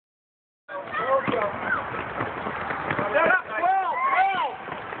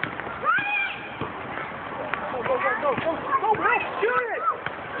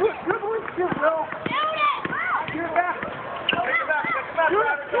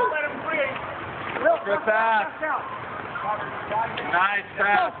Good pass. Nice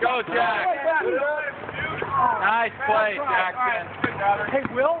pass. Go, Jack. Nice play, Jackson. Hey,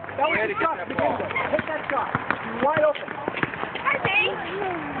 Will, that was the shot to begin with. Take that shot. You're wide open. I think.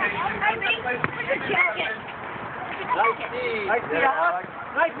 Good jacket. Nice knee, Alex.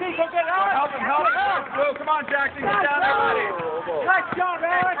 Nice knee, go get Alex. Help him. Will, come on, Jackson. Get down there, buddy. Nice job,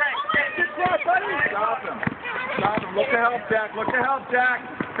 Alex. Good job, buddy. Stop him. Look to help, Jack.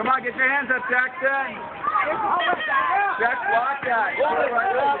 Come on, get your hands up, Jackson. Jack, block that.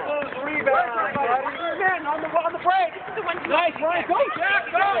 Rebound. On the break. Nice, Ryan. Go, Jack.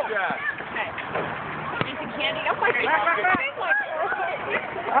 Go. Into candy. Oh my God.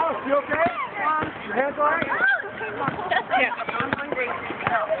 Alex, you okay? Your hands all right? Yeah. I'm hungry.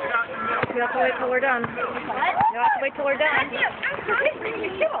 You have to wait till we're done. You have to wait till we're done.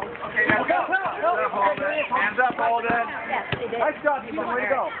 Okay, hands up, Holden. Yes, they did. Nice job, Ethan. Way to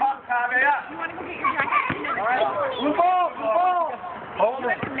go. You want to go get your jacket? All right. Blue ball.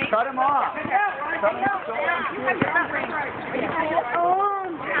 Holden, cut him off. Set up.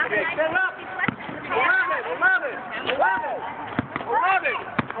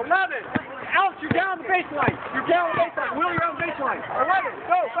 11. Alex, you're down the baseline. Will, you're on the baseline. 11.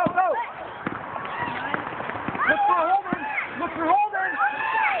 Go. Look for Holden.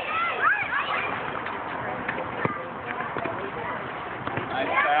 Nice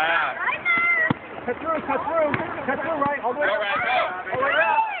pass. Cut through, right? All the way around.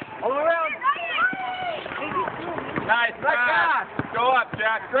 All the way around. Nice pass. Go up,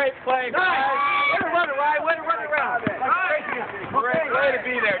 Jack. Great play. Nice. Way to run it, Ryan. Way to run it around. Great way to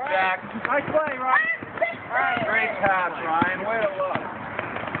be there, Jack. Nice play, Ryan. Great pass, Ryan. Way to look.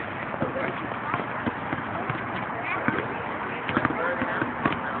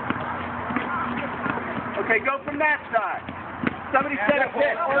 Okay, go from that side. Somebody set a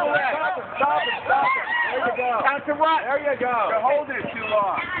hit. Stop it. There you go. Out to right. There you go. You're holding it too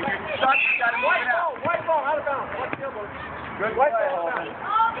long. You're stuck. You got to move it out. White ball, out of bounds. Good play, Holden.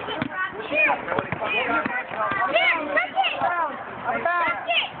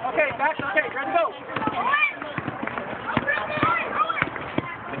 Okay, back. Okay, ready to go.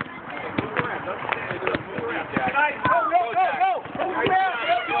 Nice. Go.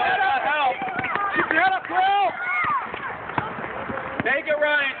 Keep your head up, Will. Take it,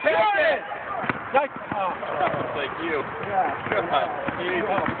 Ryan. Take it. Nice. Like you. Yeah. Good.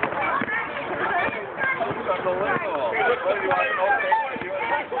 Unbelievable.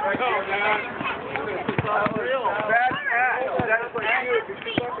 Bad catch. That's like huge.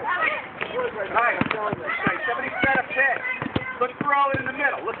 Nice. Somebody set a pick. Let's throw it in the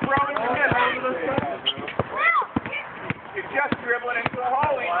middle. You're just dribbling into the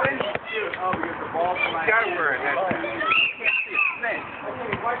hole, Ethan. Oh, because the ball's flying. Got to wear it.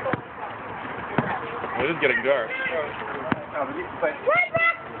 It is getting dark. But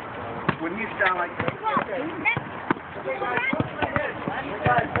when he's down like this.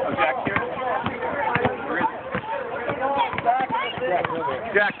 Jack here.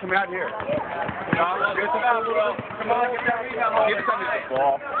 Jack, come out here. Come on, get that rebound. Give us the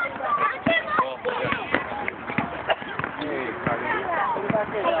ball.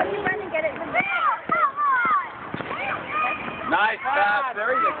 Nice pass.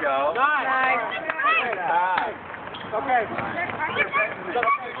 There you go. Nice. Pass. Okay.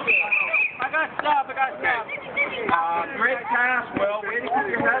 I got to stop. Great pass, Will. Way to keep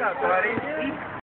your head up, buddy.